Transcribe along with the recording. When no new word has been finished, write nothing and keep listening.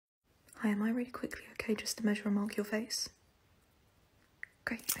Hi, am I really quickly okay just to measure and mark your face?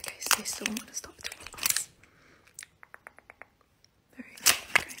 Great, okay, stay still. I'm going to stop between the eyes. Very good,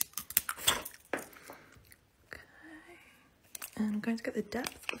 okay. And I'm going to get the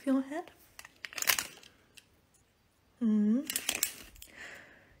depth of your head.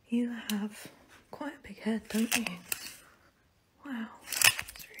 You have quite a big head, don't you? Wow,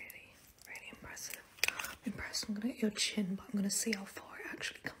 that's really, really impressive. I'm impressed. I'm going to get your chin, but I'm going to see how far it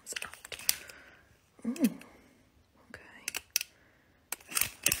actually comes out. Okay.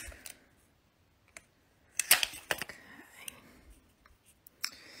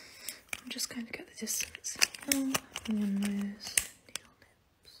 I'm just going to get the distance here from your nose to your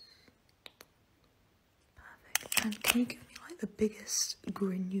lips. Perfect. And can you give me like the biggest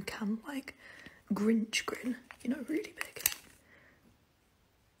grin you can, like Grinch grin, you know, really big.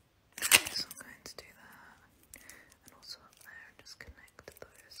 Okay, so I'm going to do that. And also up there, just connect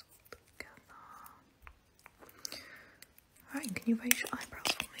those all together. Alright, can you raise your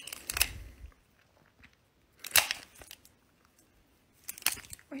eyebrows for me?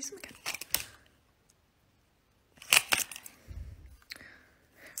 Raise them again.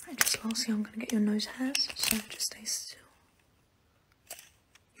 Alright, just lastly, I'm going to get your nose hairs, so just stay still.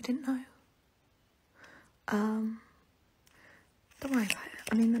 You didn't know? Don't worry about it.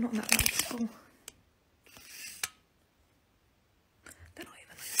 I mean, they're not that noticeable. They're not even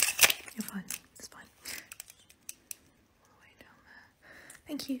noticeable. You're fine. It's fine. All the way down there.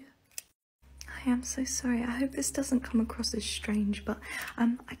 Thank you. I am so sorry. I hope this doesn't come across as strange, but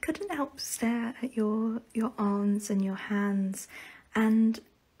I couldn't help stare at your arms and your hands, and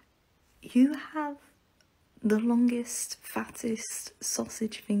you have the longest, fattest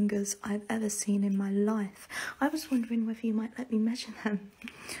sausage fingers I've ever seen in my life. I was wondering whether you might let me measure them.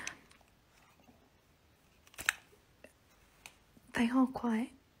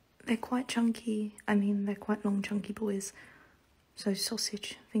 They're quite chunky. I mean, they're quite long, chunky boys. So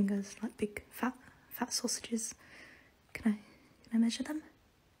sausage fingers, like big, fat sausages. Can I measure them?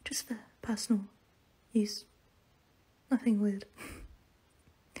 Just for personal use. Nothing weird.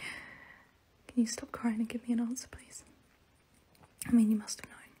 Can you stop crying and give me an answer, please? I mean, you must have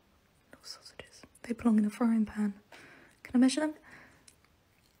known. Little sausages. They belong in a frying pan. Can I measure them?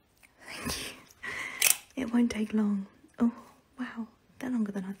 Thank you. It won't take long. Oh, wow. They're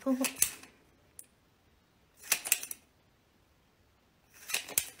longer than I thought.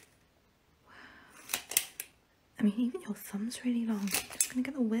 Wow. I mean, even your thumb's really long. I'm just going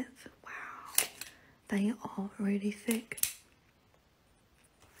to get the width. Wow. They are really thick.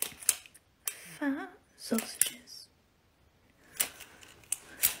 Fat sausages.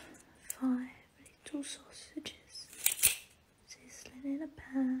 5 little sausages sizzling in a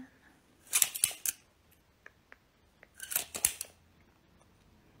pan.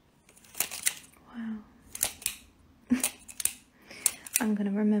 Wow. I'm going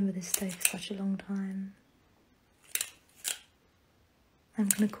to remember this day for such a long time. I'm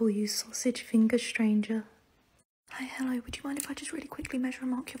going to call you Sausage Finger Stranger. Hi, hello, would you mind if I just really quickly measure and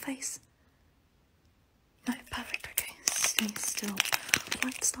mark your face? No, perfect, okay. Stay still. I'd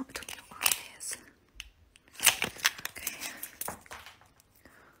like to start between your eyes. Okay. Perfect.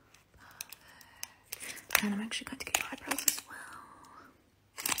 And I'm actually going to get your eyebrows as well.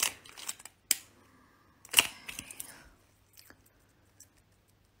 Okay.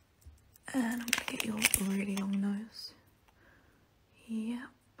 And I'm going to get your really long nose. Yep.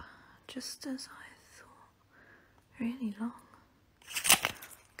 Just as I thought. Really long.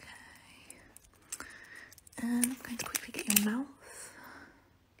 And I'm going to quickly get your mouth.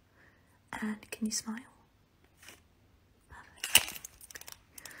 And can you smile? Perfect.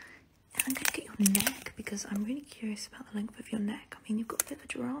 And I'm going to get your neck because I'm really curious about the length of your neck. I mean, you've got a bit of a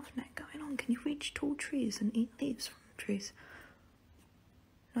giraffe neck going on. Can you reach tall trees and eat leaves from trees?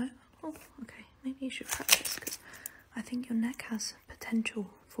 No? Oh, okay. Maybe you should practice because I think your neck has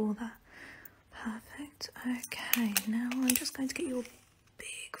potential for that. Perfect. Okay, now I'm just going to get your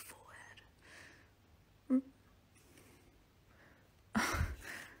big forehead.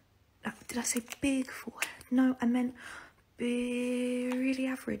 No, did I say big forehead? No, I meant really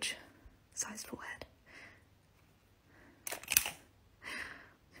average sized forehead. My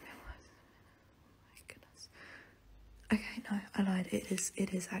goodness. Okay, no, I lied. It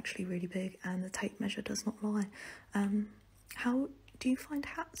is actually really big, and the tape measure does not lie. How do you find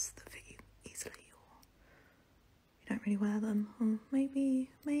hats that fit you easily, or you don't really wear them?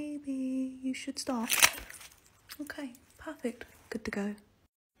 Maybe you should start. Okay, perfect. Good to go.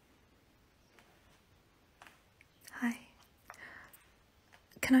 Hi.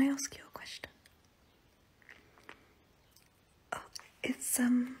 Can I ask you a question? Oh, it's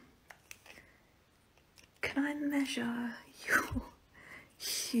can I measure your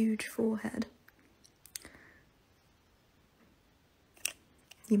huge forehead?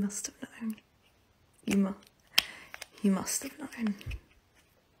 You must have known. You must have known.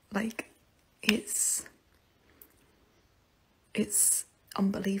 Like, it's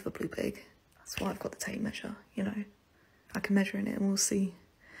unbelievably big. That's why I've got the tape measure, you know. I can measure in it and we'll see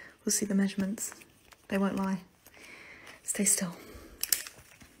the measurements. They won't lie. Stay still.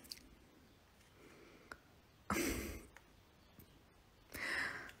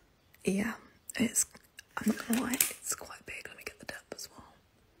 Yeah, I'm not gonna lie, it's quite big. Let me get the depth as well.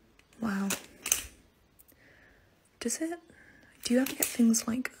 Wow. Do you ever get things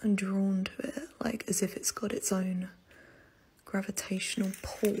like drawn to it, like as if it's got its own gravitational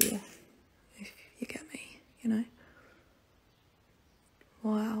pull, if you get me, you know?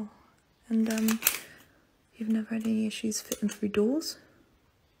 Wow. And you've never had any issues fitting through doors?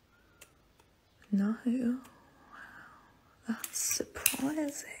 No. Wow, that's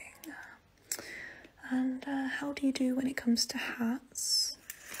surprising. And how do you do when it comes to hats?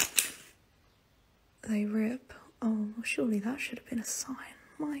 They rip. Oh, well, surely that should have been a sign.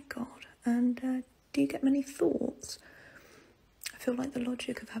 My God. And do you get many thoughts? I feel like the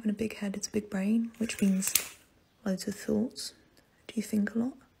logic of having a big head is a big brain, which means loads of thoughts. Do you think a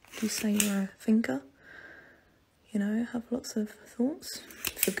lot? Do you say you're a thinker? You know, have lots of thoughts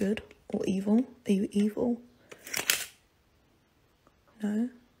for good or evil? Are you evil? No?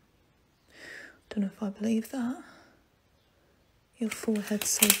 Don't know if I believe that. Your forehead's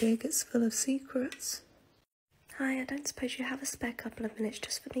so big it's full of secrets. Hi, I don't suppose you have a spare couple of minutes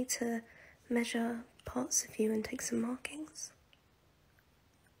just for me to measure parts of you and take some markings?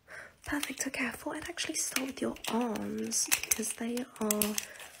 Perfect, okay, I thought I'd actually start with your arms because they are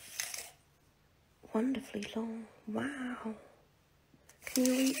wonderfully long. Wow. Can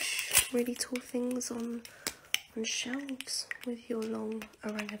you reach really tall things on shelves with your long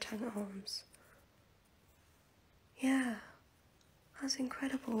orangutan arms? Yeah, that's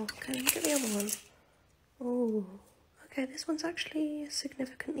incredible. Okay, let me get the other one. Oh, okay, this one's actually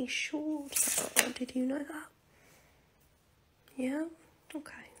significantly shorter. Did you know that? Yeah?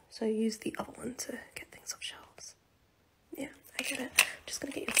 Okay, so use the other one to get things off shelves. Yeah, I get it. Just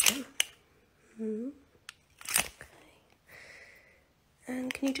gonna get your pen. Okay.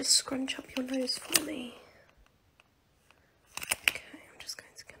 And can you just scrunch up your nose for me? Okay, I'm just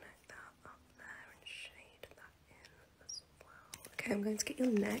going to connect that up there and shade that in as well. Okay, I'm going to get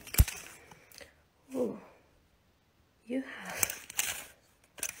your neck. Oh, you have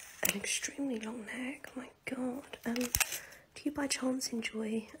an extremely long neck, my God. Do you by chance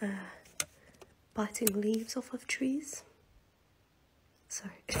enjoy biting leaves off of trees?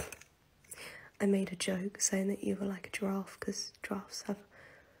 Sorry, I made a joke saying that you were like a giraffe because giraffes have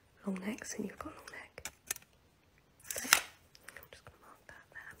long necks and you've got a long neck. So, I'm just going to mark that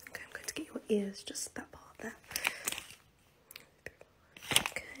there. Okay, I'm going to get your ears, just that part there.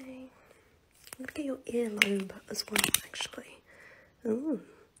 Okay, I'm going to get your earlobe as well, actually. Ooh,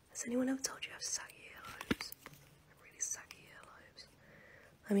 has anyone ever told you I have saggy earlobes? Really saggy earlobes.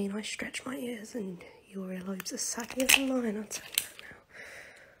 I mean, I stretch my ears and your earlobes are saggier than mine, I'll tell you that now.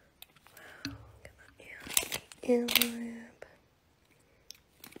 Wow, look at that earlobe.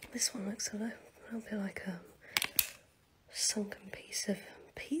 This one looks a little bit like a sunken piece of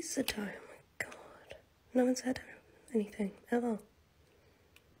pizza dough. Oh my God. No one said anything ever.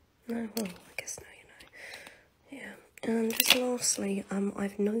 No, well, I guess now you know. Yeah. And just lastly,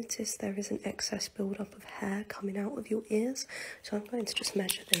 I've noticed there is an excess build-up of hair coming out of your ears, so I'm going to just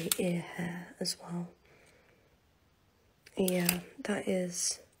measure the ear hair as well. Yeah, that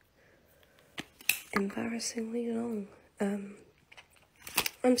is embarrassingly long.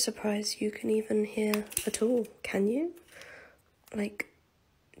 I'm surprised you can even hear at all. Can you? Like,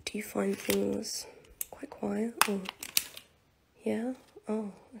 do you find things quite quiet? Or yeah?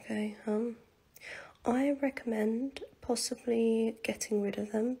 Oh, okay. I recommend possibly getting rid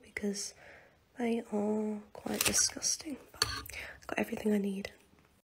of them because they are quite disgusting. But I've got everything I need